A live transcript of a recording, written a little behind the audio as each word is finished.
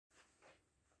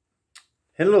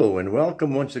Hello and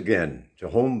welcome once again to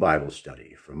Home Bible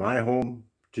Study, from my home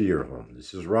to your home.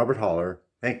 This is Robert Holler,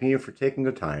 thanking you for taking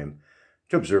the time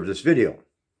to observe this video.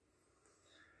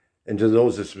 And to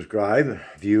those that subscribe,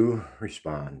 view,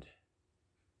 respond,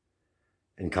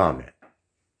 and comment.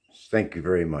 Thank you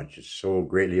very much. It's so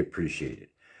greatly appreciated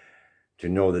to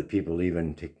know that people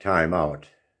even take time out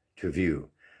to view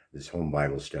this Home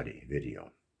Bible Study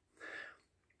video.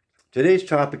 Today's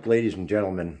topic, ladies and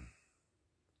gentlemen,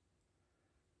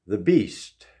 the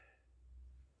beast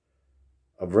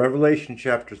of Revelation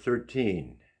chapter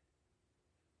 13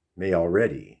 may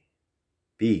already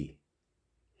be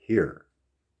here.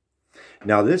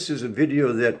 Now, this is a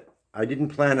video that I didn't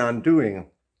plan on doing,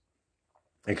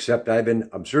 except I've been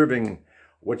observing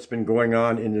what's been going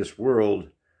on in this world,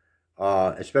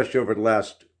 especially over the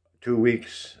last 2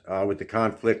 weeks with the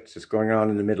conflicts that's going on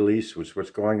in the Middle East, with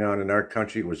what's going on in our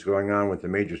country, what's going on with the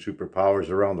major superpowers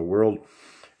around the world,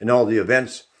 and all the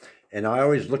events. And I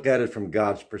always look at it from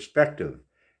God's perspective.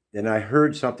 And I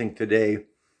heard something today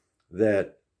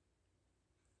that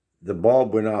the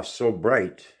bulb went off so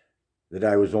bright that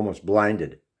I was almost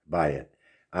blinded by it.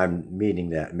 I'm meaning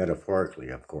that metaphorically,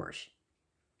 of course.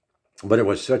 But it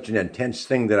was such an intense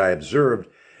thing that I observed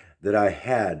that I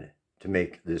had to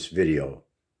make this video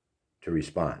to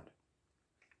respond.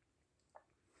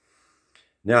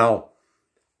 Now,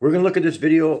 we're going to look at this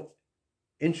video,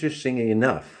 interestingly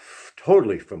enough,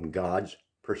 totally from God's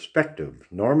perspective.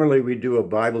 Normally we do a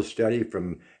Bible study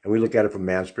and we look at it from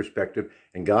man's perspective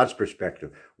and God's perspective.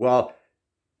 Well,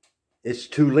 it's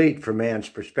too late for man's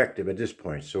perspective at this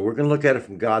point. So we're going to look at it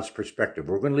from God's perspective.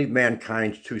 We're going to leave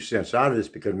mankind's 2 cents out of this,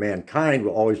 because mankind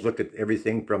will always look at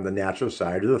everything from the natural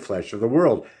side of the flesh of the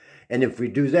world. And if we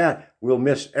do that, we'll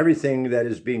miss everything that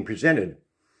is being presented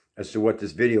as to what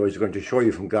this video is going to show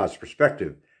you from God's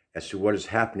perspective as to what is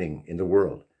happening in the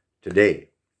world today.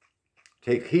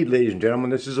 Take heed, ladies and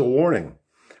gentlemen, this is a warning.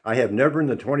 I have never in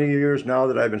the 20 years now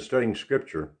that I've been studying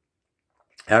Scripture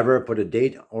ever put a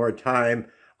date or a time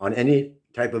on any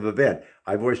type of event.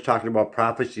 I've always talked about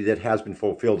prophecy that has been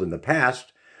fulfilled in the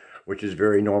past, which is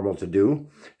very normal to do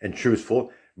and truthful.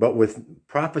 But with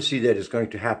prophecy that is going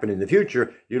to happen in the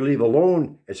future, you leave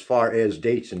alone as far as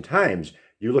dates and times.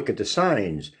 You look at the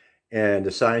signs, and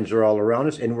the signs are all around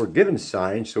us, and we're given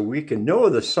signs so we can know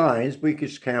the signs. We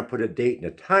just can't put a date and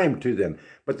a time to them.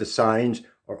 But the signs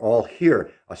are all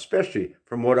here, especially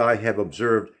from what I have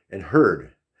observed and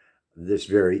heard this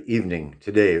very evening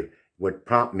today, what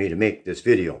prompted me to make this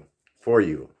video for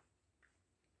you.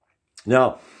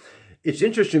 Now, it's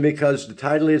interesting because the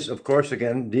title is, of course,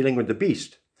 again, dealing with the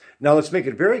beast. Now, let's make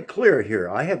it very clear here.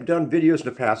 I have done videos in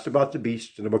the past about the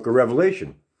beast in the book of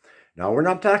Revelation. Now, we're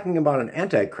not talking about an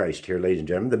antichrist here, ladies and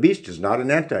gentlemen. The beast is not an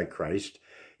antichrist.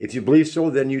 If you believe so,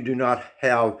 then you do not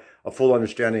have a full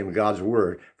understanding of God's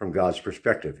word from God's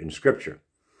perspective in Scripture.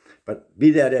 But be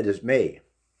that as it may,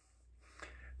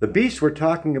 the beast we're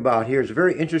talking about here is a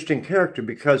very interesting character,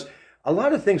 because a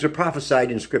lot of things are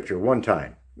prophesied in Scripture one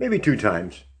time, maybe 2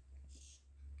 times.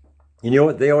 You know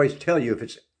what? They always tell you if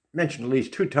it's mentioned at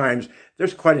least 2 times,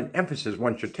 there's quite an emphasis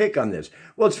one should take on this.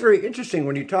 Well, it's very interesting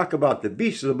when you talk about the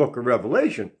beast of the book of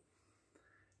Revelation.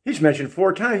 He's mentioned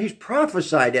 4 times. He's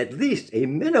prophesied at least a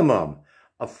minimum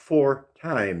of 4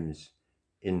 times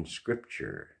in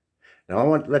Scripture. Now, I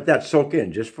want to let that soak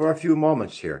in just for a few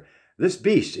moments here. This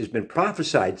beast has been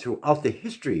prophesied throughout the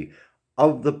history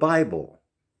of the Bible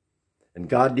and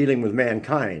God dealing with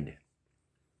mankind.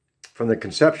 From the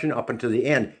conception up until the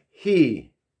end,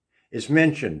 he is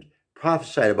mentioned,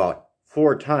 prophesied about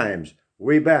 4 times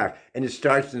way back. And it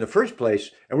starts in the first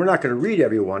place, and we're not going to read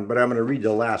every one, but I'm going to read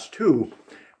the last 2.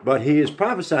 But he is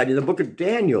prophesied in the book of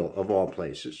Daniel, of all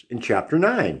places, in chapter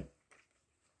 9.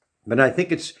 But I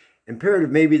think it's imperative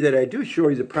maybe that I do show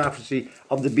you the prophecy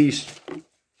of the beast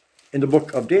in the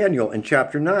book of Daniel in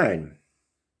chapter 9.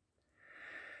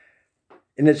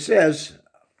 And it says,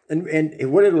 and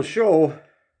what it'll show,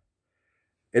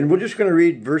 and we're just going to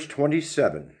read verse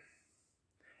 27.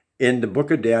 In the book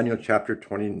of Daniel, chapter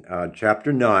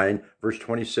 9, verse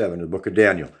 27, the book of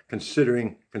Daniel,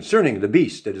 concerning the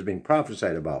beast that is being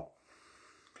prophesied about.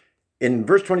 In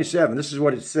verse 27, this is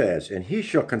what it says: "And he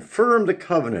shall confirm the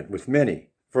covenant with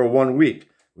many for 1 week."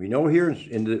 We know here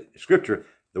in the Scripture,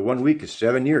 the 1 week is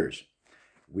 7 years.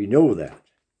 We know that.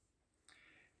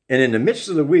 "And in the midst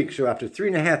of the week, so after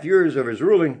 3.5 years of his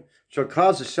ruling, shall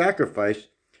cause the sacrifice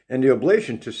and the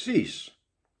oblation to cease.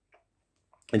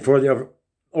 And for the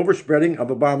overspreading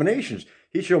of abominations,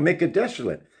 he shall make it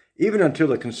desolate, even until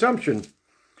the consumption,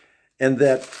 and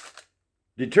that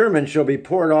determined shall be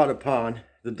poured out upon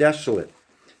the desolate."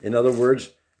 In other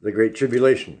words, the Great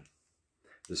Tribulation.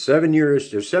 The 7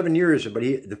 years, there's 7 years, but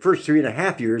the first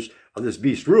 3.5 years of this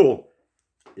beast rule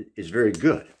is very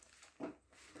good.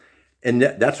 And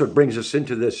that's what brings us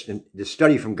into this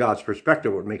study from God's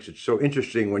perspective, what makes it so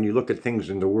interesting when you look at things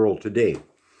in the world today.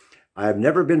 I have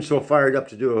never been so fired up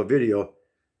to do a video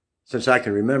since I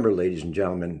can remember, ladies and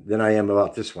gentlemen, than I am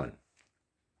about this one.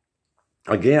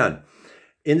 Again,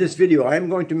 in this video, I am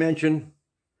going to mention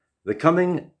the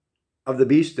coming of the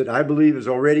beast that I believe is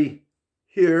already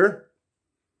here.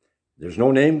 There's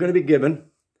no name going to be given.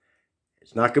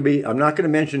 It's not going to be, I'm not going to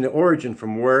mention the origin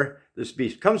from where this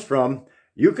beast comes from.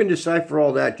 You can decipher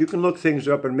all that. You can look things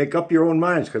up and make up your own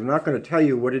minds, because I'm not going to tell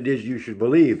you what it is you should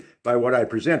believe by what I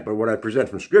present, but what I present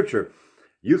from Scripture.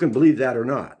 You can believe that or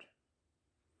not.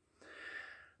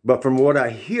 But from what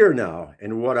I hear now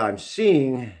and what I'm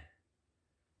seeing,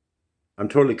 I'm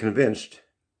totally convinced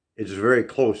it's very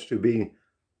close to being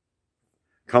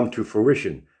come to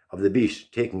fruition of the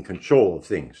beast taking control of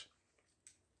things.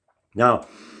 Now,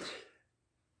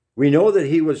 we know that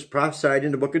he was prophesied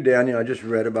in the book of Daniel. I just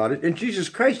read about it. And Jesus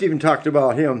Christ even talked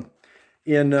about him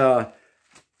in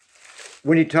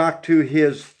when he talked to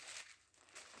his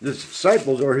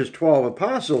disciples or his 12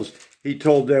 apostles. He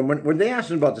told them, when they asked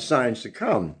him about the signs to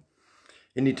come,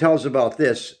 and he tells about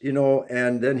this, you know,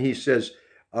 and then he says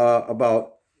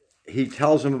he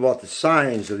tells them about the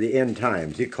signs of the end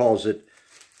times. He calls it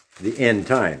the end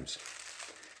times.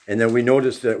 And then we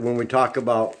notice that when we talk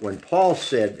about, when Paul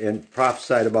said and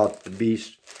prophesied about the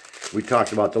beast, we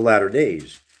talked about the latter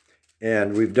days.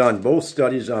 And we've done both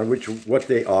studies on what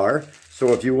they are.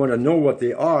 So if you want to know what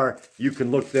they are, you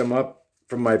can look them up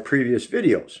from my previous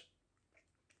videos.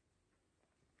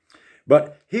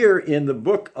 But here in the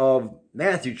book of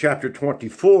Matthew chapter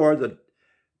 24, the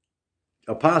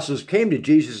apostles came to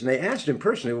Jesus and they asked him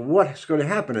personally, what's going to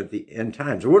happen at the end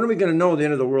times? When are we going to know the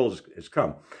end of the world has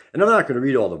come? And I'm not going to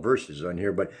read all the verses on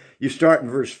here, but you start in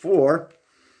verse 4.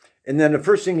 And then the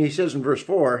first thing he says in verse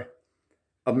 4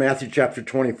 of Matthew chapter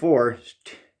 24,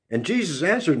 and Jesus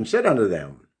answered and said unto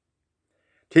them,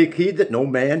 take heed that no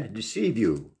man deceive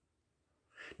you.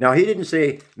 Now, he didn't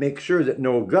say, make sure that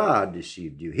no God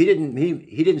deceived you. He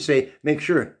didn't say, make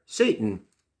sure Satan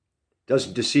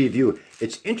doesn't deceive you.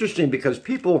 It's interesting because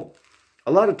people,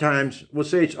 a lot of times, will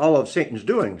say it's all of Satan's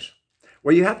doings.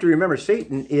 Well, you have to remember,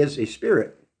 Satan is a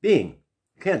spirit being.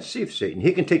 You can't deceive Satan.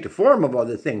 He can take the form of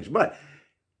other things. But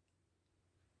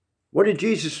what did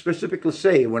Jesus specifically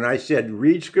say when I said,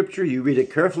 read Scripture, you read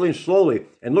it carefully and slowly,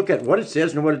 and look at what it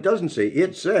says and what it doesn't say?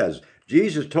 It says,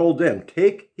 Jesus told them,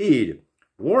 take heed,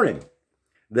 warning,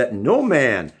 that no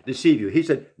man deceive you. He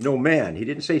said, no man. He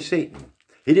didn't say Satan.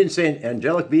 He didn't say an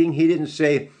angelic being. He didn't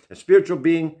say a spiritual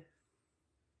being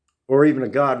or even a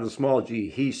God with a small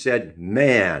g. He said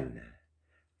man.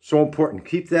 So important.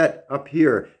 Keep that up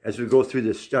here as we go through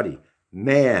this study.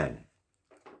 Man.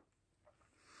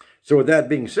 So with that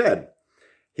being said,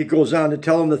 he goes on to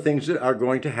tell them the things that are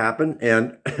going to happen.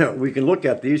 And we can look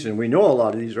at these, and we know a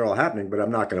lot of these are all happening, but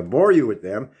I'm not going to bore you with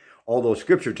them, although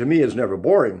Scripture to me is never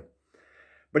boring.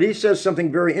 But he says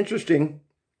something very interesting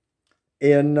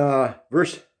in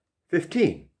verse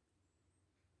 15.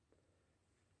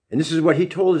 And this is what he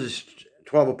told his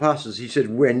 12 apostles. He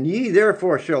said, when ye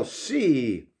therefore shall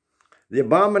see the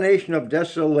abomination of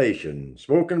desolation,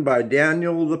 spoken by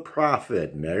Daniel the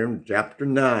prophet, chapter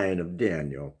 9 of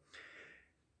Daniel,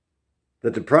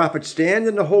 that the prophet stand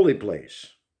in the holy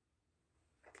place.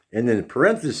 And then in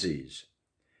parentheses,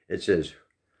 it says,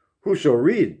 whoso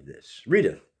readeth,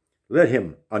 let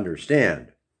him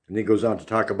understand. And he goes on to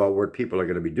talk about what people are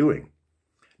going to be doing.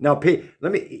 Now,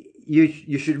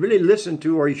 you should really listen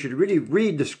to, or you should really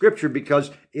read the Scripture,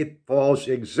 because it falls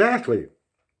exactly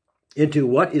into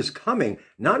what is coming,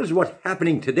 not as what's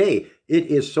happening today. It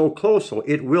is so close, so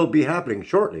it will be happening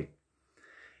shortly.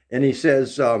 And he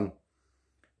says, in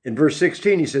verse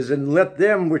 16, he says, and let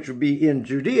them which will be in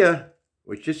Judea,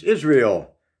 which is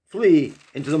Israel, flee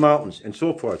into the mountains, and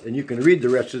so forth. And you can read the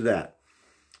rest of that.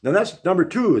 Now that's number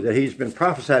 2 that he's been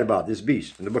prophesied about, this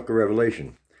beast, in the book of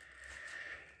Revelation.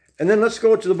 And then let's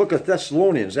go to the book of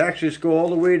Thessalonians. Actually, let's go all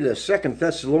the way to the 2nd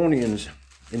Thessalonians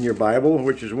in your Bible,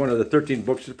 which is one of the 13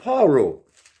 books that Paul wrote.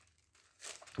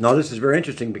 Now this is very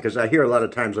interesting, because I hear a lot of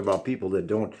times about people that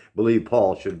don't believe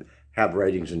Paul should have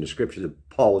writings in the Scripture, that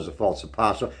Paul is a false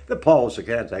apostle, that Paul is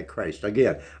the Antichrist.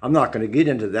 Again, I'm not going to get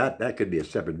into that. That could be a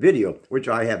separate video, which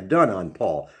I have done on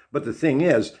Paul. But the thing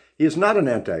is, he is not an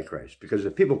Antichrist, because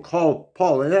if people call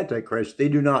Paul an Antichrist, they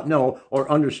do not know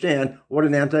or understand what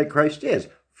an Antichrist is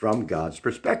from God's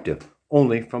perspective,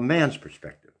 only from man's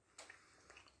perspective.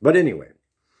 But anyway,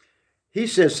 he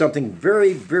says something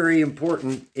very, very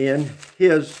important in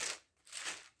his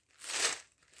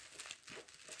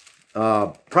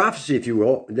prophecy, if you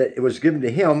will, that it was given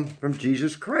to him from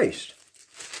Jesus Christ.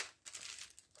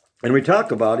 And we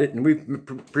talk about it, and we've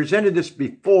presented this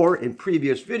before in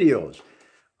previous videos.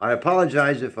 I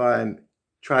apologize if I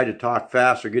try to talk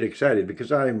fast or get excited,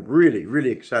 because I'm really,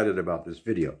 really excited about this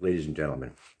video, ladies and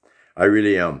gentlemen. I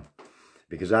really am,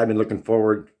 because I've been looking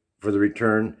forward for the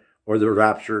return or the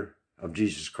rapture of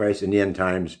Jesus Christ in the end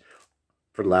times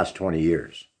for the last 20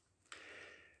 years.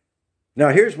 Now,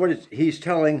 here's what he's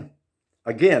telling.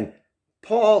 Again,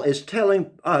 Paul is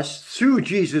telling us through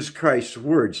Jesus Christ's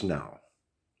words now.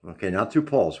 Okay, not through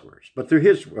Paul's words, but through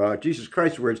his Jesus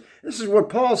Christ's words. This is what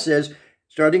Paul says,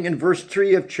 starting in verse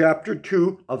 3 of chapter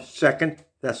 2 of 2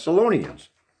 Thessalonians.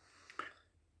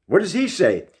 What does he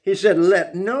say? He said,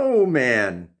 "Let no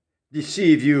man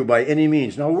deceive you by any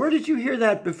means." Now, where did you hear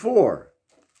that before?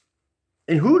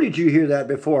 And who did you hear that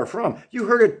before from? You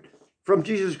heard it from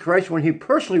Jesus Christ when he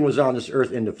personally was on this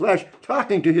earth in the flesh,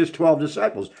 talking to his 12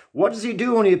 disciples. What does he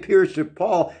do when he appears to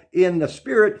Paul in the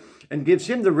Spirit and gives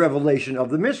him the revelation of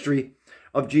the mystery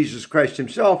of Jesus Christ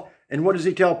himself? And what does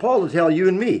he tell Paul to tell you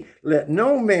and me? Let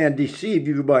no man deceive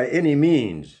you by any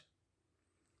means.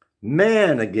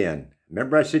 Man again.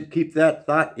 Remember I said keep that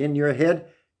thought in your head?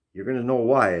 You're going to know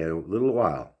why in a little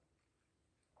while.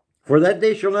 For that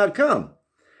day shall not come,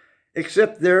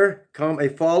 except there come a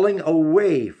falling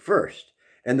away first,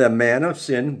 and the man of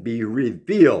sin be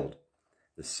revealed,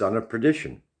 the son of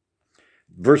perdition.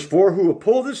 Verse 4, who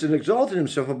upholdeth and exalted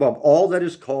himself above all that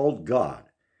is called God,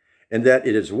 and that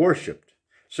it is worshipped,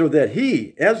 so that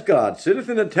he, as God, sitteth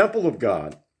in the temple of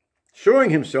God, showing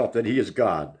himself that he is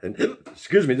God. And,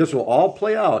 excuse me, this will all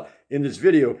play out in this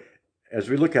video as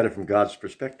we look at it from God's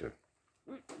perspective.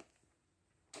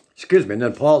 Excuse me, and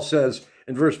then Paul says,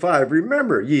 in verse 5,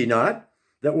 remember ye not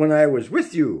that when I was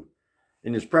with you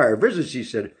in his prior visits, he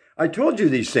said, I told you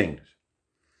these things.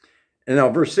 And now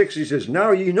verse 6, he says,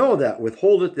 now ye know that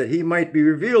withholdeth that he might be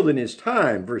revealed in his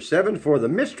time. Verse 7, for the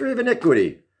mystery of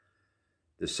iniquity,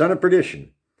 the son of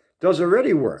perdition, does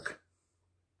already work.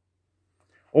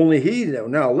 Only he that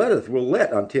now letteth will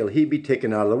let until he be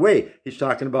taken out of the way. He's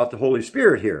talking about the Holy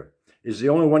Spirit here. Is the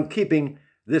only one keeping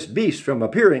this beast from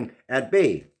appearing at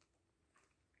bay.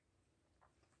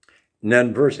 And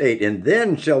then verse 8, and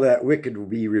then shall that wicked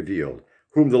be revealed,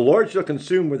 whom the Lord shall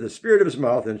consume with the spirit of his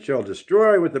mouth, and shall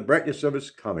destroy with the brightness of his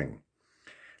coming.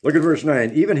 Look at verse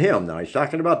 9, even him, now he's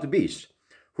talking about the beast,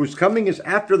 whose coming is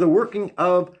after the working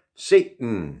of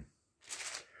Satan,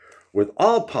 with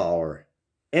all power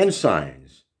and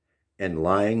signs and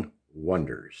lying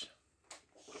wonders.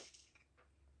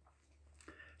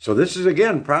 So this is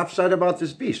again prophesied about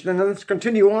this beast. And then let's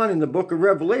continue on in the book of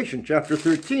Revelation, chapter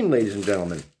 13, ladies and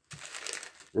gentlemen.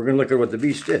 We're going to look at what the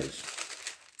beast is.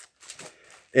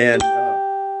 And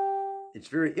it's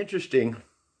very interesting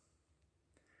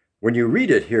when you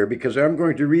read it here, because I'm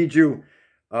going to read you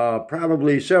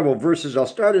probably several verses. I'll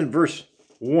start in verse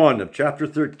 1 of chapter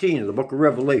 13 of the book of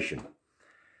Revelation.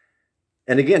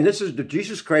 And again, this is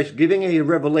Jesus Christ giving a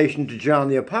revelation to John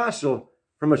the Apostle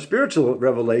from a spiritual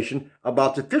revelation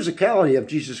about the physicality of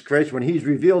Jesus Christ when he's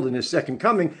revealed in his second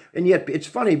coming. And yet it's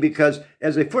funny because,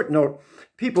 as a footnote,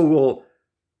 people will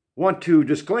want to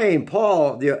disclaim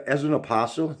Paul as an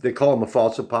apostle. They call him a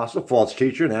false apostle, false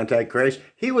teacher, an antichrist.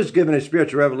 He was given a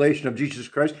spiritual revelation of Jesus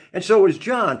Christ, and so was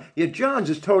John. Yet John's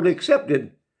is totally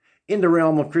accepted in the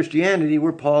realm of Christianity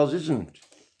where Paul's isn't.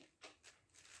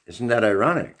 Isn't that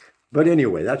ironic? But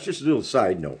anyway, that's just a little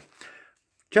side note.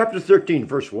 Chapter 13,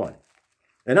 verse 1.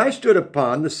 And I stood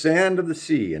upon the sand of the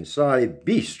sea, and saw a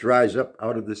beast rise up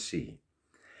out of the sea,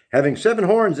 having 7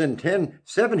 horns and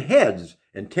 7 heads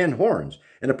and 10 horns,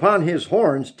 and upon his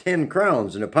horns 10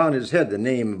 crowns, and upon his head the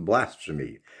name of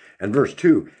blasphemy. And verse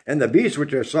 2, and the beast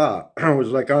which I saw was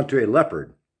like unto a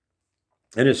leopard,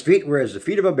 and his feet were as the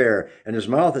feet of a bear, and his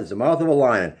mouth as the mouth of a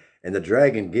lion. And the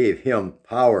dragon gave him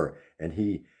power, and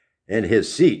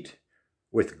his seat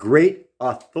with great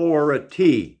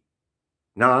authority.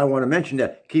 Now I want to mention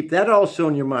that. Keep that also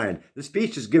in your mind. This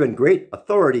beast is given great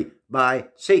authority by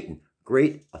Satan.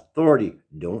 Great authority.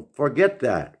 Don't forget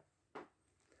that.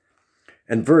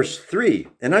 And verse 3,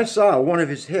 and I saw one of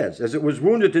his heads as it was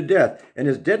wounded to death, and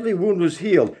his deadly wound was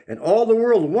healed, and all the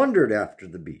world wondered after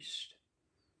the beast.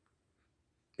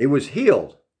 It was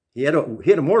healed. He had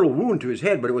a mortal wound to his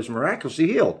head, but it was miraculously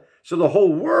healed. So the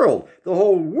whole world,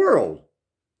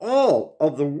 all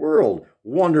of the world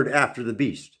wondered after the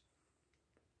beast.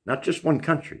 Not just one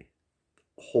country,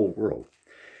 the whole world.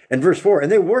 And verse 4,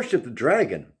 and they worshipped the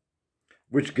dragon,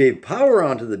 which gave power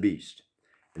unto the beast.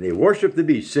 And they worshipped the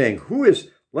beast, saying, who is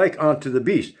like unto the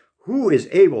beast? Who is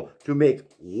able to make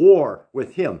war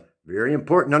with him? Very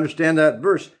important to understand that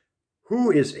verse. who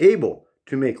is able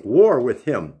to make war with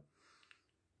him?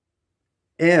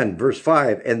 And verse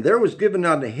 5, and there was given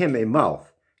unto him a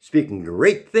mouth, speaking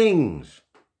great things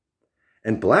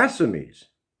and blasphemies.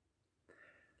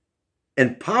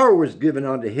 And power was given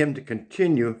unto him to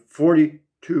continue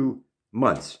 42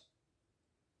 months.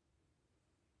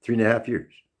 3.5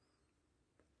 years.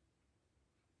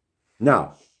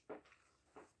 Now,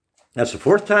 that's the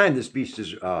fourth time this beast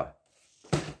is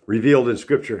revealed in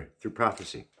Scripture through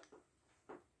prophecy.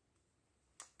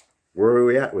 Where are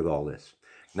we at with all this?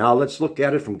 Now let's look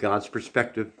at it from God's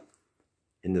perspective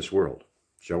in this world,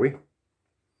 shall we?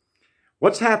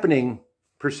 What's happening,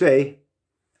 per se,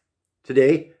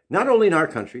 today, not only in our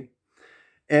country,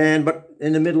 but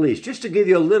in the Middle East? Just to give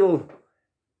you a little,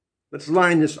 let's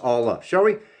line this all up, shall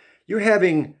we? You're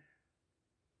having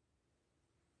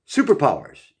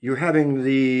superpowers. You're having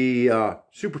the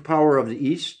superpower of the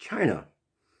East, China,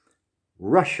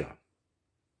 Russia,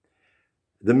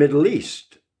 the Middle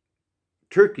East,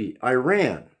 Turkey,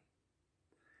 Iran,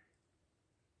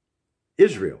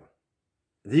 Israel,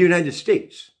 the United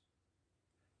States,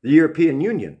 the European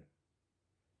Union.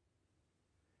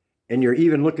 And you're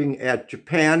even looking at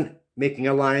Japan making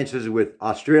alliances with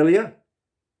Australia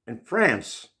and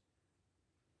France.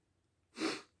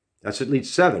 That's at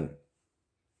least 7.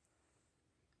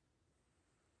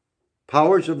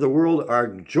 Powers of the world are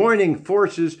joining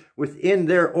forces within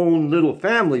their own little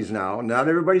families now. Not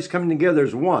everybody's coming together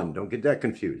as one. Don't get that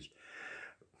confused.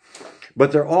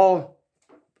 But they're all,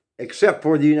 except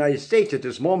for the United States at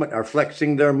this moment, are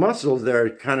flexing their muscles. They're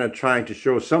kind of trying to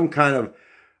show some kind of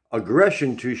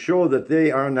aggression to show that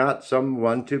they are not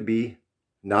someone to be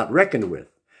not reckoned with.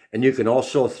 And you can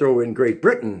also throw in Great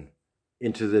Britain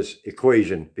into this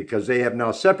equation because they have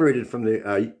now separated from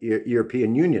the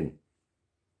European Union.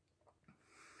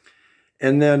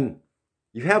 And then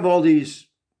you have all these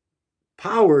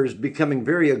powers becoming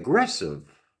very aggressive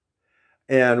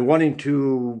and wanting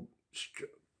to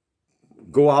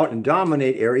go out and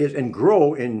dominate areas and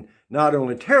grow in not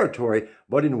only territory,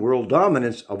 but in world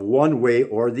dominance of one way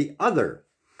or the other.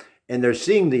 And they're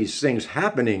seeing these things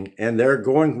happening, and they're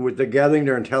gathering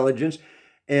their intelligence.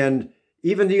 And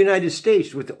even the United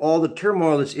States, with all the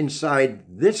turmoil that's inside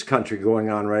this country going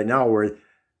on right now, where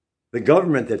the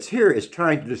government that's here is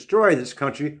trying to destroy this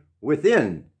country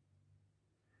within.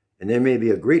 And there may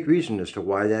be a great reason as to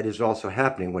why that is also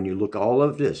happening when you look at all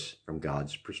of this from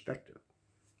God's perspective.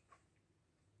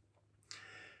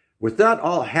 With that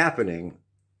all happening,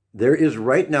 there is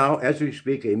right now, as we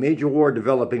speak, a major war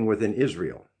developing within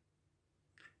Israel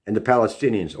and the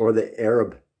Palestinians, or the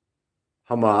Arab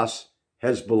Hamas,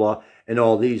 Hezbollah, and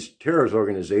all these terrorist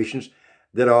organizations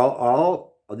that are all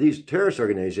these terrorist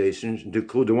organizations, to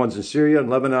include the ones in Syria and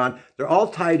Lebanon, they're all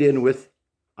tied in with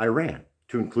Iran,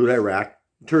 to include Iraq,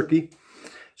 Turkey.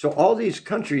 So all these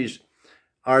countries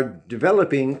are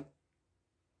developing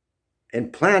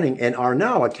and planning and are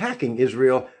now attacking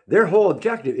Israel. Their whole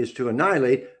objective is to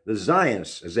annihilate the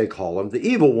Zionists, as they call them, the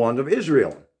evil ones of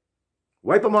Israel.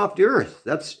 Wipe them off the earth.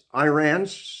 That's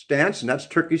Iran's stance, and that's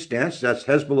Turkey's stance, that's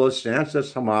Hezbollah's stance,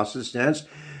 that's Hamas's stance,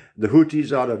 the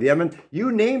Houthis out of Yemen,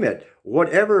 you name it.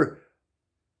 Whatever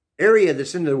area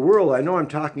that's in the world, I know I'm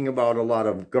talking about a lot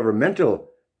of governmental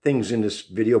things in this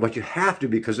video, but you have to,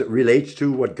 because it relates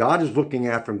to what God is looking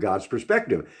at from God's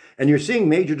perspective. And you're seeing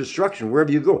major destruction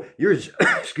wherever you go. You're,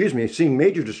 seeing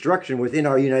major destruction within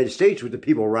our United States with the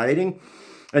people rioting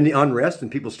and the unrest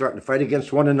and people starting to fight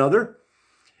against one another.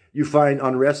 You find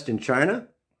unrest in China.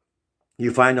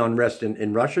 You find unrest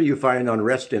in Russia. You find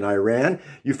unrest in Iran.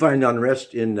 You find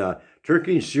unrest in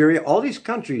Turkey and Syria. All these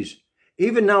countries,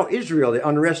 even now Israel, the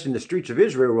unrest in the streets of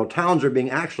Israel, where towns are being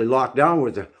actually locked down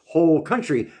with the whole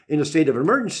country in a state of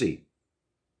emergency.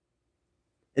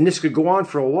 And this could go on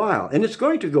for a while. And it's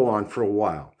going to go on for a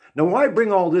while. Now, why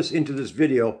bring all this into this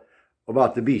video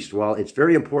about the beast? Well, it's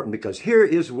very important because here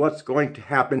is what's going to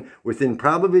happen within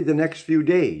probably the next few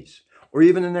days or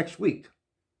even the next week.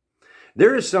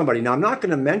 There is somebody, now I'm not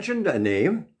going to mention a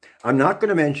name, I'm not going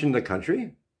to mention the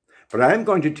country, but I am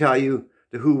going to tell you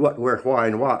the who, what, where, why,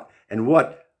 and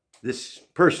what this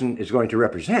person is going to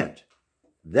represent.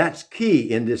 That's key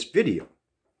in this video.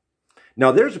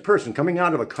 Now there's a person coming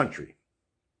out of a country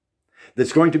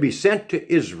that's going to be sent to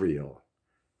Israel,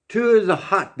 to the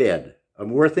hotbed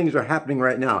of where things are happening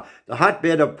right now, the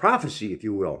hotbed of prophecy, if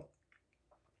you will,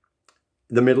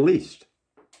 the Middle East.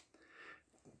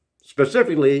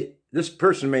 Specifically, this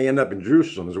person may end up in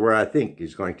Jerusalem, is where I think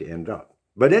he's going to end up.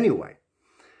 But anyway,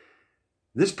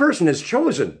 this person is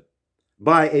chosen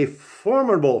by a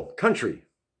formidable country,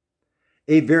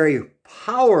 a very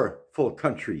powerful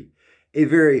country, a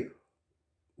very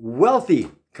wealthy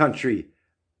country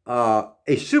a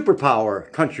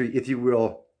superpower country, if you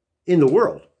will, in the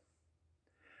world,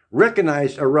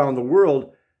 recognized around the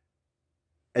world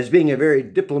as being a very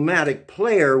diplomatic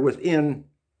player within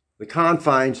the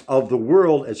confines of the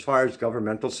world as far as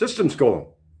governmental systems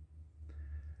go.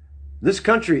 This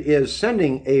country is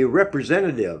sending a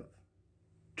representative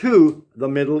to the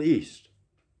Middle East.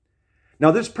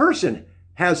 Now, this person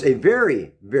has a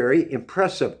very, very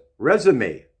impressive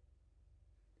resume.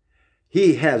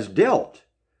 He has dealt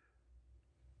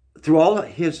through all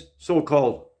his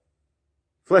so-called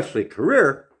fleshly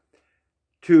career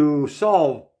to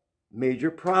solve major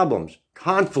problems,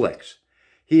 conflicts.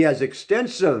 He has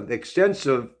extensive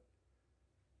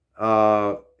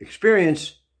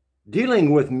experience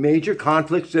dealing with major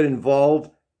conflicts that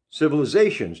involve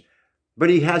civilizations, but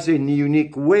he has a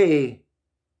unique way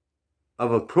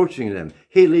of approaching them.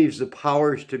 He leaves the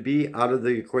powers to be out of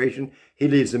the equation. He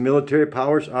leaves the military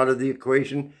powers out of the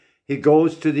equation. He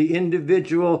goes to the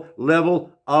individual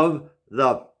level of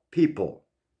the people.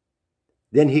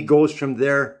 Then he goes from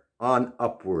there on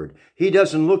upward. He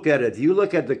doesn't look at it. You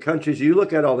look at the countries, you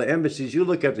look at all the embassies, you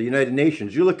look at the United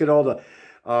Nations, you look at all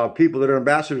the people that are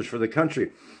ambassadors for the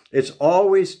country. It's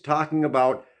always talking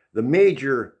about the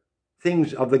major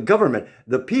things of the government.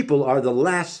 The people are the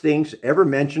last things ever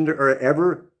mentioned or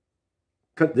ever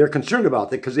they're concerned about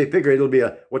it, because they figure it'll be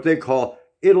what they call,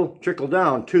 it'll trickle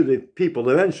down to the people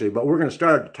eventually, but we're going to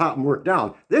start at the top and work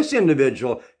down. This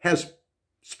individual has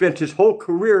spent his whole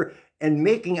career in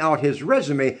making out his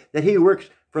resume that he works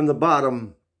from the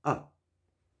bottom up.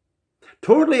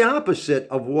 Totally opposite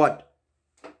of what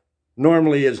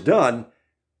normally is done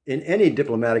in any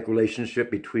diplomatic relationship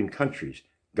between countries,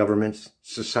 governments,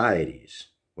 societies,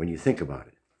 when you think about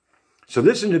it. So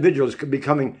this individual is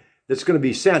becoming, that's going to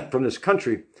be sent from this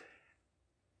country,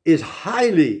 is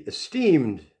highly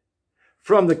esteemed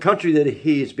from the country that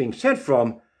he is being sent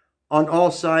from on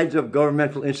all sides of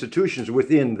governmental institutions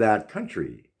within that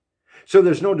country. So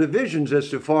there's no divisions as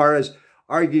far as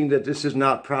arguing that this is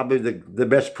not probably the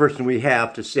best person we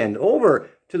have to send over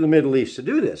to the Middle East to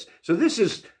do this. So this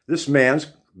is this man's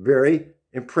very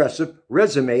impressive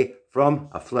resume from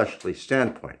a fleshly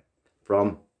standpoint,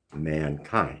 from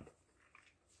mankind.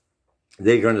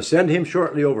 They're going to send him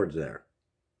shortly over there.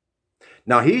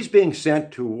 Now he's being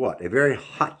sent to what? A very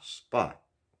hot spot.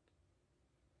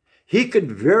 He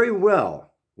could very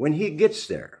well, when he gets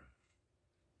there,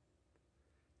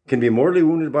 can be mortally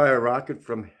wounded by a rocket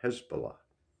from Hezbollah,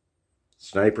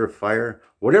 sniper fire,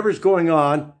 whatever's going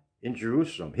on in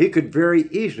Jerusalem. He could very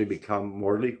easily become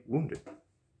mortally wounded.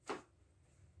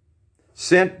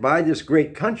 Sent by this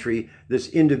great country, this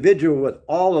individual with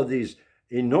all of these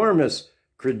enormous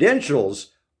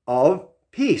credentials of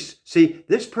peace. See,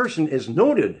 this person is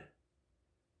noted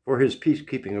for his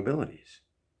peacekeeping abilities.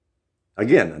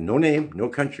 Again, no name, no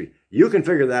country. You can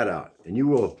figure that out, and you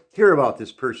will hear about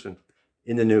this person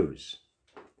in the news.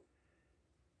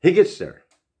 He gets there.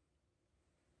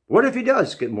 What if he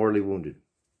does get mortally wounded?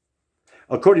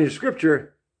 According to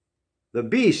Scripture, the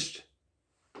beast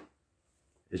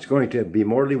is going to be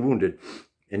mortally wounded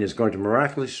and is going to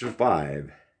miraculously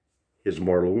survive his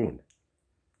mortal wound.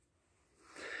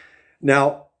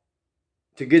 Now,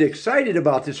 to get excited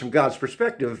about this from God's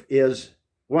perspective is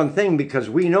one thing, because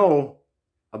we know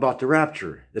about the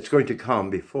rapture that's going to come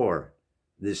before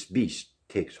this beast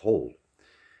takes hold.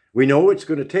 We know it's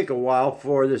going to take a while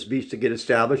for this beast to get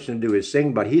established and do his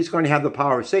thing, but he's going to have the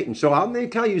power of Satan. So I'm going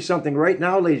to tell you something right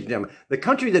now, ladies and gentlemen. The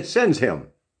country that sends him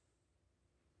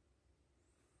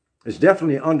is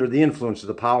definitely under the influence of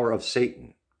the power of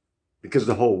Satan, because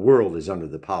the whole world is under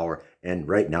the power and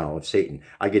right now of Satan.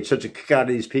 I get such a kick out of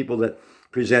these people that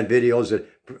present videos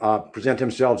that present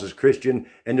themselves as Christian,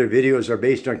 and their videos are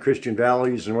based on Christian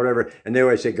values and whatever, and they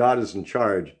always say God is in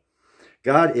charge.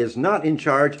 God is not in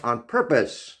charge on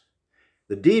purpose.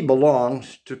 The deed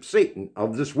belongs to Satan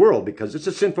of this world because it's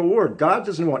a sinful world. God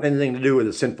doesn't want anything to do with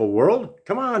a sinful world.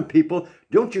 Come on, people.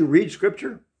 Don't you read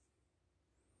Scripture?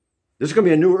 This is going to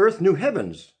be a new earth, new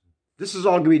heavens. This is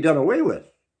all going to be done away with.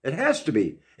 It has to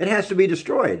be. It has to be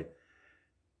destroyed.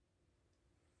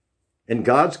 And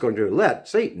God's going to let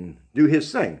Satan do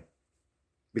his thing,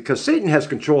 because Satan has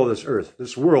control of this earth,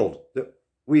 this world that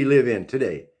we live in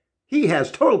today. He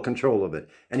has total control of it,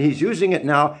 and he's using it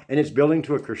now, and it's building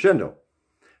to a crescendo.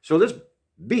 So this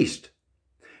beast,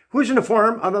 who's in the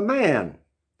form of a man,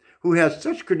 who has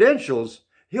such credentials,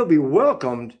 he'll be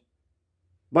welcomed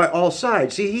by all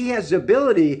sides. See, he has the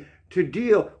ability to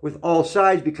deal with all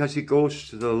sides because he goes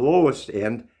to the lowest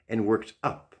end and works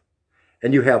up.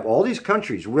 And you have all these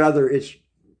countries, whether it's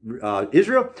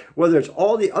Israel, whether it's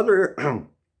all the other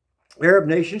Arab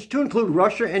nations, to include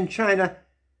Russia and China,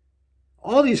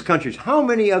 All these countries, how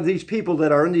many of these people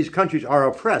that are in these countries are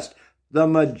oppressed? The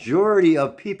majority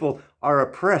of people are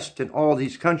oppressed in all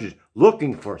these countries,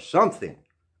 looking for something,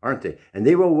 aren't they? And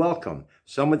they will welcome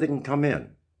someone that can come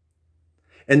in.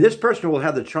 And this person will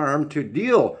have the charm to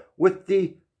deal with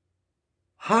the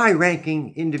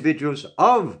high-ranking individuals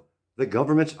of the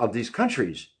governments of these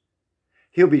countries.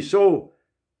 He'll be so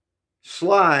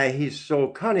sly, he's so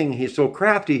cunning, he's so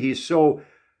crafty, he's so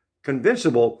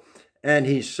convincible, and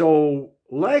he's so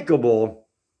likable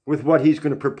with what he's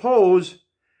going to propose,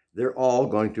 they're all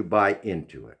going to buy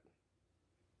into it.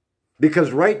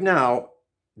 Because right now,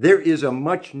 there is a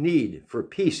much need for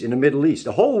peace in the Middle East.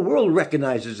 The whole world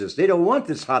recognizes this. They don't want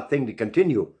this hot thing to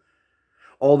continue.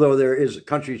 Although there is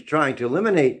countries trying to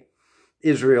eliminate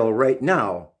Israel right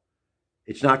now,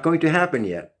 it's not going to happen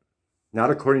yet. Not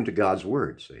according to God's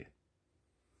word, see.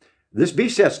 This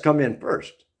beast has come in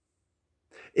first.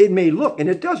 It may look, and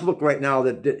it does look right now,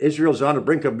 that Israel's on the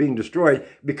brink of being destroyed,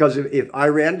 because if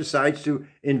Iran decides to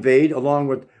invade along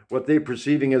with what they're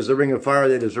perceiving as the ring of fire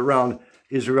that is around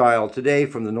Israel today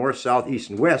from the north, south, east,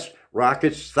 and west,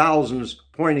 rockets, thousands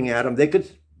pointing at them, they could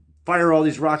fire all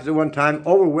these rockets at one time,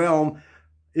 overwhelm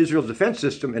Israel's defense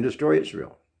system, and destroy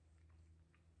Israel.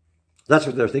 That's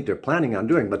what they think they're planning on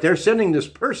doing. But they're sending this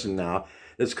person now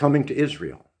that's coming to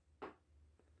Israel.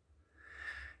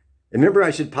 And remember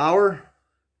I said power?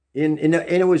 And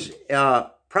it was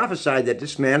prophesied that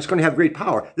this man's going to have great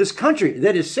power. This country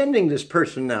that is sending this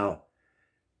person now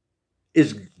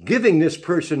is giving this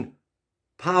person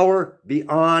power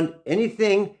beyond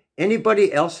anything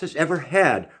anybody else has ever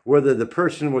had, whether the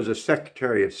person was a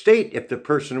Secretary of State, if the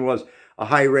person was a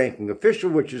high-ranking official,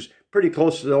 which is pretty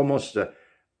close to almost,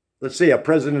 let's say, a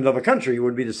president of a country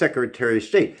would be the Secretary of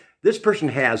State. This person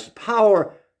has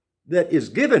power that is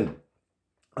given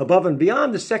above and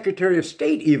beyond the Secretary of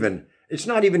State even. It's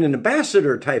not even an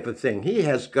ambassador type of thing. He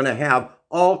is going to have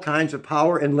all kinds of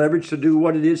power and leverage to do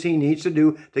what it is he needs to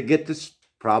do to get this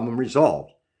problem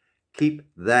resolved. Keep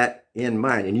that in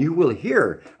mind. And you will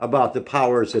hear about the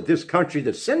powers that this country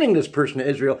that's sending this person to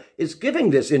Israel is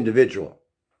giving this individual.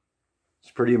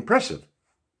 It's pretty impressive.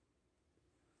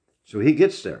 So he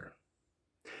gets there.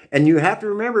 And you have to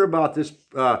remember about this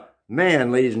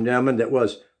man, ladies and gentlemen, that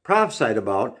was prophesied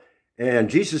about. And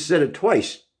Jesus said it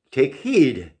twice. Take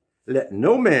heed, let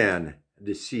no man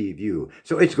deceive you.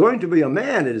 So it's going to be a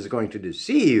man that is going to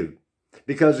deceive.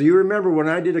 Because you remember when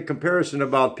I did a comparison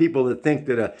about people that think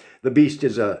that the beast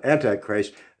is an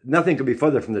antichrist, nothing could be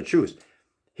further from the truth.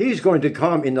 He's going to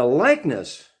come in the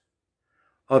likeness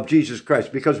of Jesus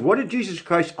Christ. Because what did Jesus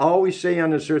Christ always say on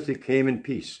this earth? He came in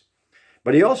peace.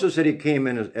 But he also said he came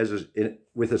in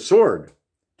with a sword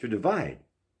to divide.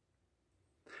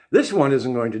 This one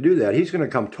isn't going to do that. He's going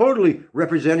to come totally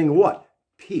representing what?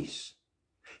 Peace.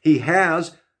 He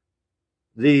has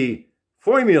the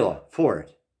formula for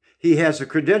it. He has the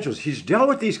credentials. He's dealt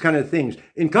with these kind of things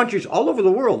in countries all over the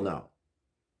world now,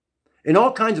 in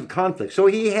all kinds of conflicts. So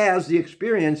he has the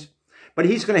experience, but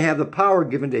he's going to have the power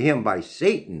given to him by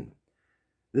Satan,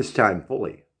 this time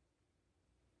fully.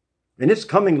 And it's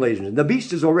coming, ladies and gentlemen. The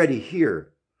beast is already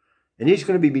here, and he's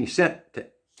going to be being sent to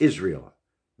Israel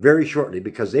very shortly,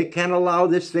 because they can't allow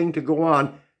this thing to go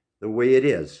on the way it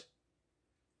is,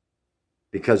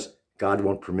 because God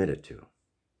won't permit it to.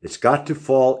 It's got to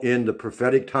fall in the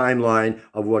prophetic timeline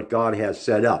of what God has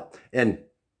set up. And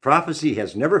prophecy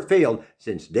has never failed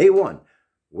since day one,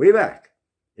 way back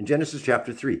in Genesis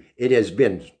chapter 3. It has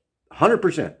been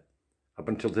 100% up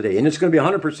until today. And it's going to be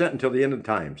 100% until the end of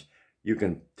times. You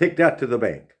can take that to the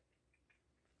bank.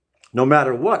 No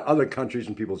matter what other countries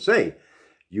and people say,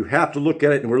 you have to look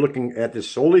at it, and we're looking at this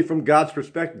solely from God's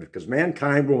perspective, because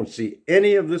mankind won't see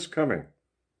any of this coming.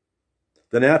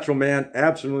 The natural man,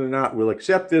 absolutely not, will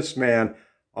accept this man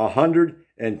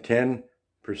 110%.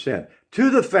 To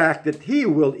the fact that he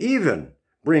will even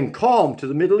bring calm to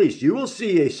the Middle East. You will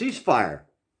see a ceasefire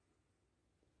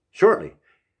shortly.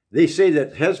 They say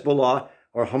that Hezbollah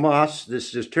or Hamas,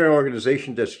 this terror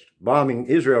organization that's bombing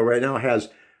Israel right now, has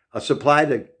a supply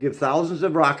to give thousands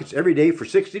of rockets every day for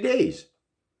 60 days.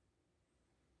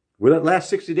 Will it last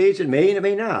 60 days? It may and it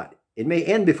may not. It may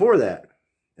end before that.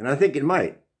 And I think it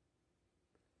might,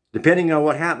 depending on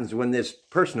what happens when this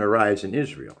person arrives in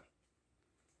Israel.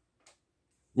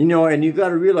 You know, and you've got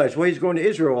to realize, well, he's going to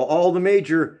Israel. All the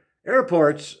major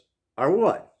airports are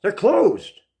what? They're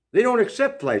closed. They don't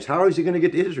accept flights. How is he going to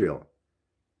get to Israel?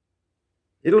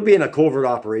 It'll be in a covert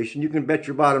operation. You can bet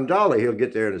your bottom dollar he'll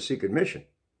get there in a secret mission.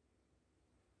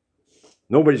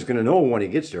 Nobody's going to know when he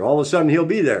gets there. All of a sudden, he'll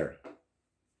be there.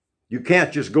 You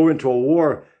can't just go into a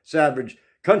war-savage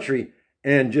country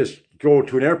and just go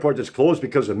to an airport that's closed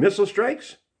because of missile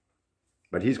strikes.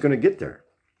 But he's going to get there.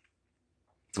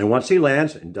 And once he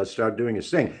lands and does start doing his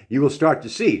thing, you will start to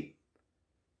see.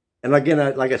 And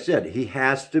again, like I said, he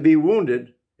has to be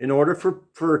wounded in order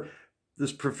for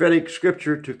this prophetic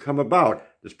scripture to come about,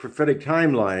 this prophetic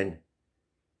timeline,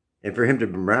 and for him to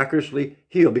miraculously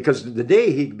heal. Because the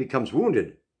day he becomes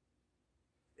wounded,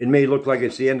 it may look like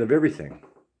it's the end of everything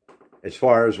as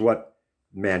far as what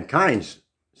mankind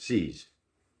sees.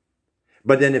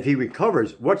 But then if he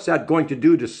recovers, what's that going to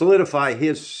do to solidify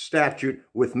his statute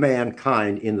with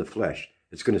mankind in the flesh?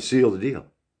 It's going to seal the deal.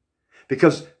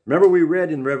 Because remember we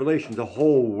read in Revelation, the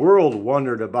whole world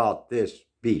wondered about this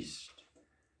beast.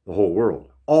 The whole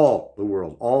world. All the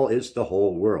world. All is the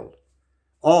whole world.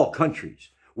 All countries.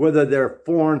 Whether they're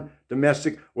foreign,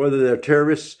 domestic, whether they're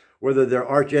terrorists, whether they're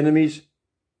arch enemies,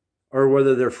 or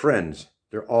whether they're friends,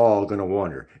 they're all going to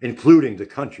wonder, including the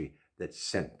country that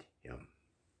sent him.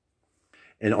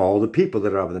 And all the people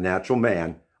that are of the natural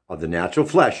man, of the natural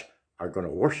flesh, are going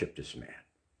to worship this man.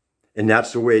 And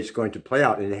that's the way it's going to play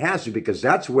out. And it has to, because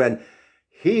that's when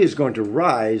he is going to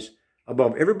rise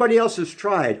above everybody else has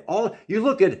tried. You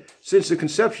look at, since the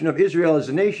conception of Israel as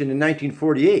a nation in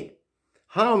 1948,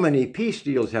 how many peace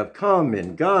deals have come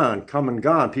and gone.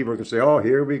 People are going to say, oh,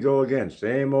 here we go again.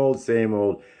 Same old, same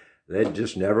old. That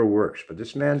just never works. But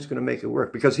this man's going to make it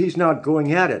work because he's not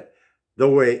going at it the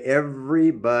way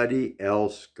everybody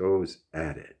else goes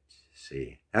at it.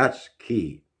 See, that's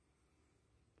key.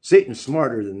 Satan's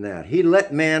smarter than that. He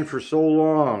let man for so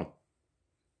long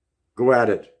go at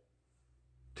it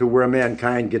to where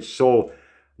mankind gets so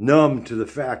numb to the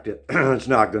fact that it's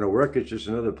not going to work. It's just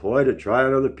another ploy to try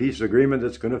another peace agreement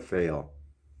that's going to fail.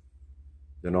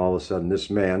 Then all of a sudden this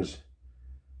man's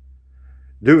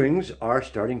doings are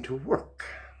starting to work.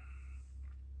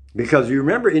 Because you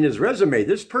remember in his resume,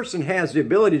 this person has the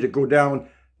ability to go down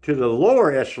to the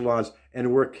lower echelons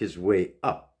and work his way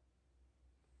up.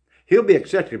 He'll be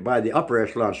accepted by the upper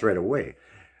echelons right away.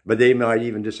 But they might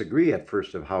even disagree at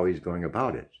first of how he's going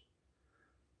about it.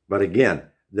 But again,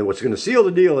 what's going to seal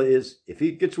the deal is if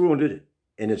he gets wounded,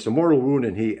 and it's a mortal wound,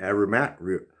 and he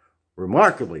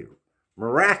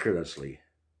miraculously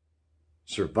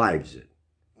survives it,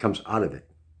 comes out of it.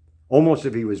 Almost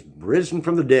if he was risen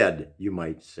from the dead, you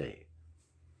might say.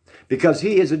 Because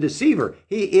he is a deceiver.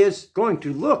 He is going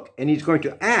to look and he's going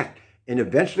to act. And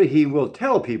eventually he will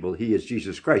tell people he is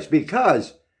Jesus Christ.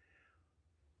 Because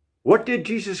what did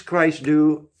Jesus Christ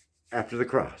do after the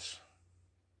cross?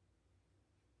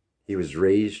 He was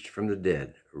raised from the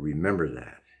dead. Remember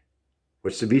that.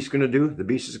 What's the beast going to do? The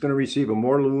beast is going to receive a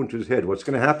mortal wound to his head. What's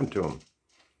going to happen to him?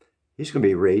 He's going to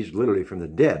be raised literally from the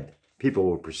dead. People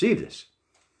will perceive this.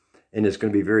 And it's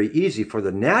going to be very easy for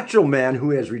the natural man who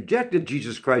has rejected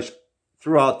Jesus Christ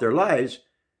throughout their lives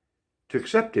to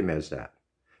accept him as that.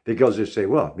 Because they say,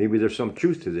 well, maybe there's some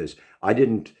truth to this. I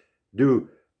didn't do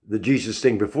the Jesus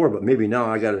thing before, but maybe now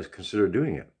I got to consider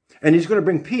doing it. And he's going to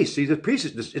bring peace. See, the peace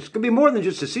it's going to be more than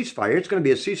just a ceasefire. It's going to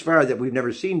be a ceasefire that we've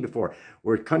never seen before,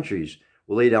 where countries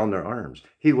will lay down their arms.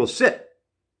 He will sit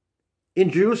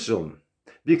in Jerusalem,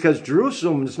 because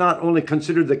Jerusalem is not only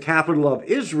considered the capital of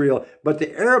Israel, but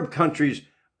the Arab countries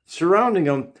surrounding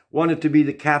them want it to be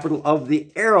the capital of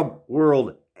the Arab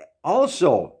world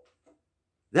also.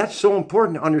 That's so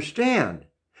important to understand.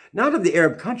 Not of the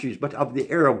Arab countries, but of the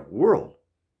Arab world.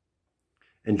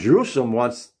 And Jerusalem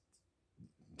wants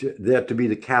that to be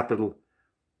the capital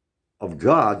of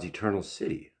God's eternal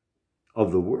city,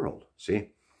 of the world, see?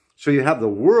 So you have the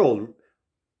world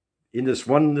in this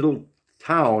one little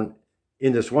town,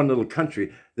 in this one little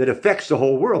country that affects the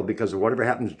whole world, because of whatever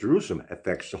happens in Jerusalem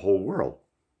affects the whole world.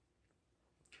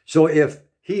 So if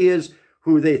he is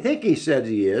who they think he says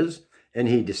he is, and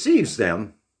he deceives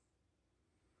them,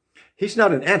 he's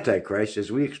not an antichrist.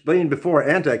 As we explained before,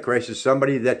 antichrist is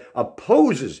somebody that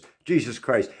opposes Jesus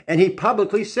Christ, and he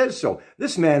publicly says so.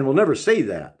 This man will never say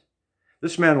that.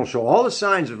 This man will show all the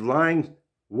signs of lying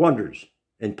wonders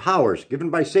and powers given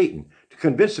by Satan to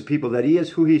convince the people that he is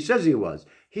who he says he was.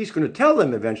 He's going to tell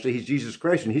them eventually he's Jesus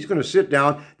Christ, and he's going to sit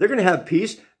down. They're going to have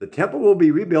peace. The temple will be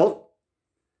rebuilt,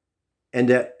 and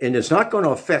it's not going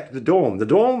to affect the dome. The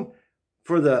dome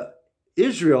for the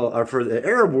Israel, or for the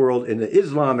Arab world and the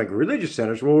Islamic religious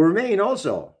centers will remain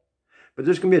also. But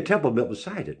there's going to be a temple built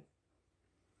beside it.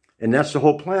 And that's the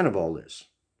whole plan of all this.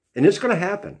 And it's going to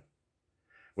happen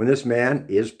when this man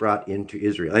is brought into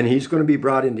Israel. And he's going to be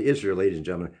brought into Israel, ladies and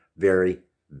gentlemen, very,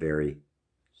 very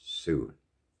soon.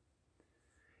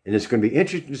 And it's going to be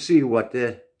interesting to see what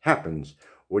happens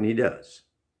when he does.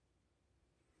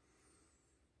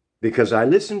 Because I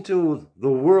listen to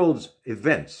the world's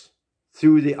events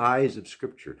through the eyes of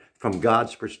Scripture, from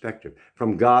God's perspective,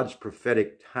 from God's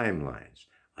prophetic timelines.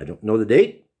 I don't know the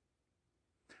date.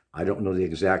 I don't know the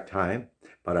exact time,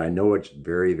 but I know it's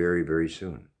very, very, very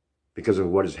soon because of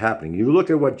what is happening. You look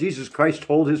at what Jesus Christ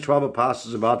told his 12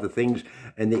 apostles about the things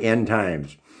in the end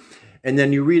times. And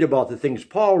then you read about the things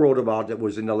Paul wrote about that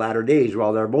was in the latter days.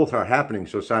 While they're both are happening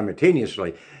so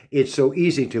simultaneously, it's so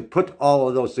easy to put all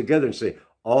of those together and say,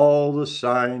 all the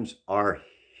signs are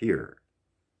here.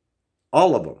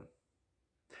 All of them.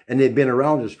 And they've been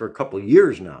around us for a couple of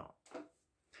years now.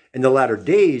 And the latter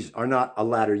days are not a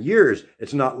latter years.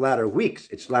 It's not latter weeks.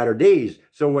 It's latter days.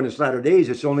 So when it's latter days,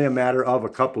 it's only a matter of a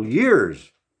couple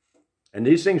years. And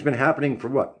these things have been happening for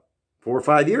what? 4 or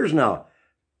 5 years now.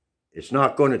 It's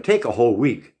not going to take a whole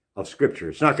week of Scripture.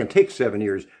 It's not going to take 7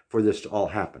 years for this to all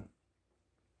happen.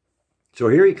 So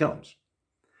here he comes.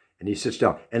 And he sits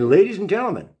down. And ladies and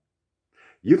gentlemen,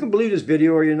 you can believe this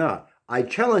video or you're not. I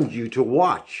challenge you to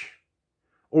watch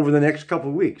over the next couple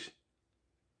of weeks.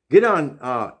 Get on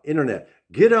internet.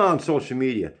 Get on social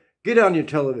media. Get on your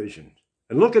television.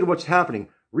 And look at what's happening.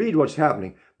 Read what's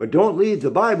happening. But don't leave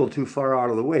the Bible too far out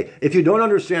of the way. If you don't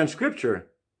understand Scripture,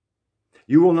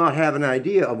 you will not have an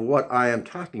idea of what I am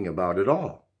talking about at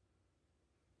all.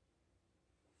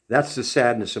 That's the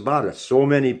sadness about it. So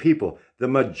many people, the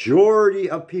majority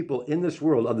of people in this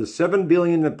world, of the 7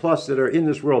 billion and plus that are in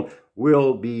this world,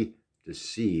 will be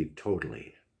deceived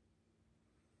totally.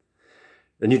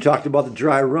 Then you talked about the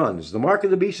dry runs. The mark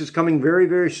of the beast is coming very,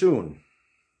 very soon.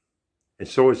 And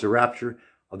so is the rapture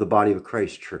of the body of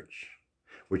Christ Church,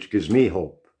 which gives me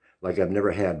hope like I've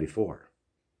never had before.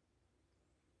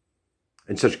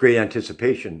 In such great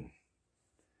anticipation,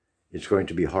 it's going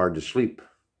to be hard to sleep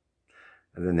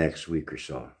in the next week or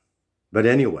so. But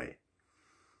anyway,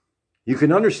 you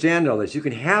can understand all this. You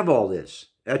can have all this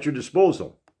at your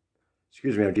disposal.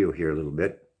 Excuse me, I'll deal here a little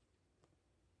bit.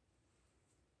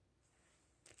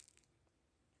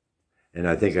 And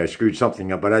I think I screwed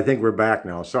something up, but I think we're back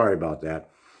now. Sorry about that.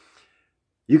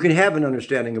 You can have an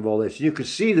understanding of all this. You can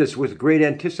see this with great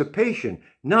anticipation,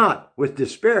 not with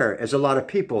despair, as a lot of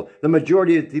people, the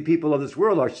majority of the people of this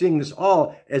world are seeing this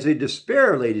all as a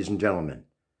despair, ladies and gentlemen.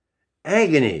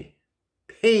 Agony,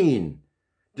 pain,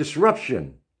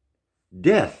 disruption,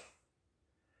 death.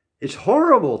 It's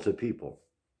horrible to people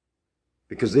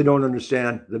because they don't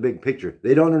understand the big picture.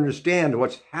 They don't understand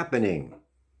what's happening.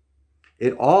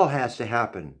 It all has to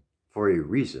happen for a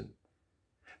reason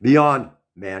beyond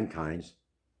mankind's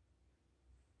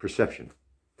perception.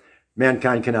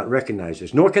 Mankind cannot recognize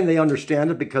this, nor can they understand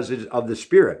it because it is of the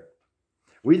Spirit.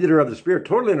 We that are of the Spirit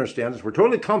totally understand this. We're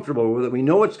totally comfortable with it. We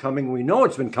know it's coming. We know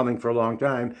it's been coming for a long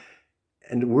time,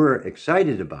 and we're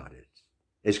excited about it.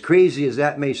 As crazy as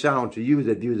that may sound to you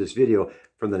that view this video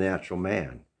from the natural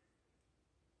man,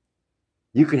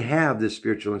 you can have this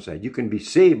spiritual insight. You can be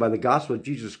saved by the gospel of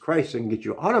Jesus Christ and get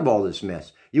you out of all this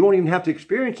mess. You won't even have to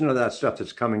experience none of that stuff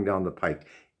that's coming down the pike.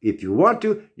 If you want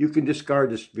to, you can discard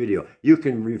this video. You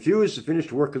can refuse the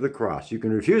finished work of the cross. You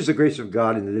can refuse the grace of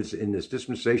God in this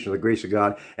dispensation of the grace of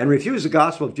God and refuse the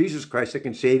gospel of Jesus Christ that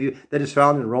can save you, that is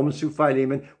found in Romans 2,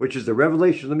 Philemon, which is the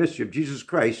revelation of the mystery of Jesus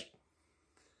Christ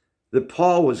that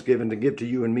Paul was given to give to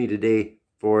you and me today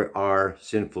for our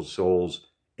sinful souls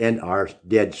and our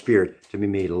dead spirit to be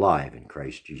made alive in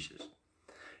Christ Jesus.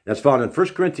 That's found in 1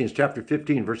 Corinthians chapter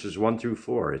 15, verses 1 through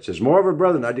 4. It says, Moreover,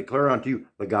 brethren, I declare unto you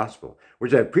the gospel,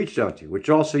 which I have preached unto you,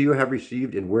 which also you have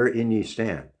received, and wherein ye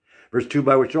stand. Verse 2,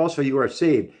 by which also you are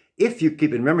saved, if you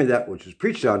keep in memory that which was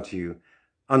preached unto you,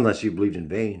 unless you believed in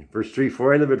vain. Verse 3,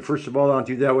 for I delivered first of all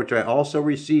unto you that which I also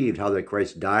received, how that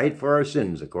Christ died for our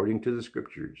sins, according to the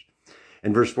Scriptures.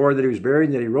 And verse 4, that he was buried,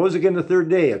 and that he rose again the third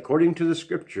day, according to the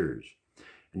Scriptures.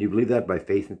 And you believe that by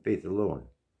faith and faith alone.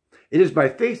 It is by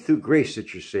faith through grace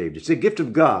that you're saved. It's a gift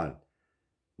of God,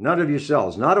 not of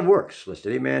yourselves, not of works, lest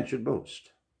any man should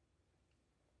boast.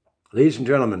 Ladies and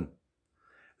gentlemen,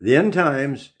 the end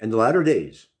times and the latter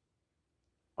days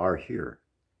are here.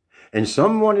 And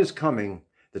someone is coming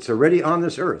that's already on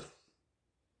this earth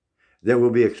that will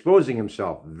be exposing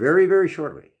himself very, very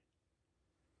shortly.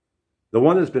 The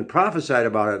one that's been prophesied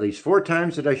about at least 4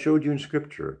 times that I showed you in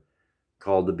Scripture,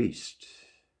 called the beast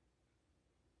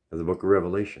of the book of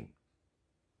Revelation.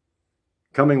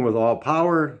 Coming with all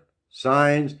power,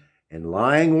 signs, and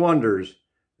lying wonders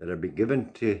that are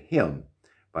given to him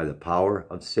by the power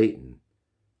of Satan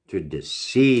to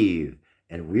deceive.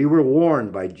 And we were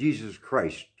warned by Jesus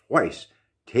Christ twice,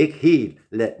 take heed,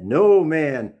 let no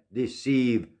man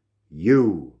deceive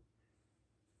you.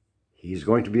 He's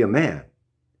going to be a man.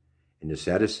 And the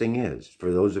saddest thing is,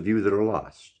 for those of you that are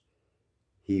lost,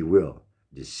 he will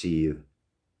deceive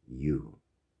you.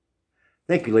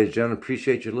 Thank you, ladies and gentlemen.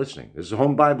 Appreciate you listening. This is a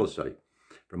home Bible study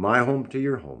from my home to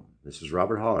your home. This is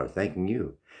Robert Holler thanking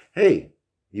you. Hey,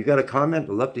 you got a comment?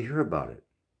 I'd love to hear about it.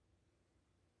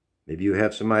 Maybe you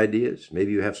have some ideas.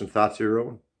 Maybe you have some thoughts of your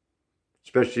own.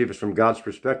 Especially if it's from God's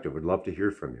perspective. We'd love to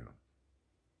hear from you.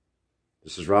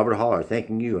 This is Robert Holler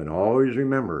thanking you. And always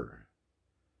remember,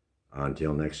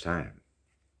 until next time.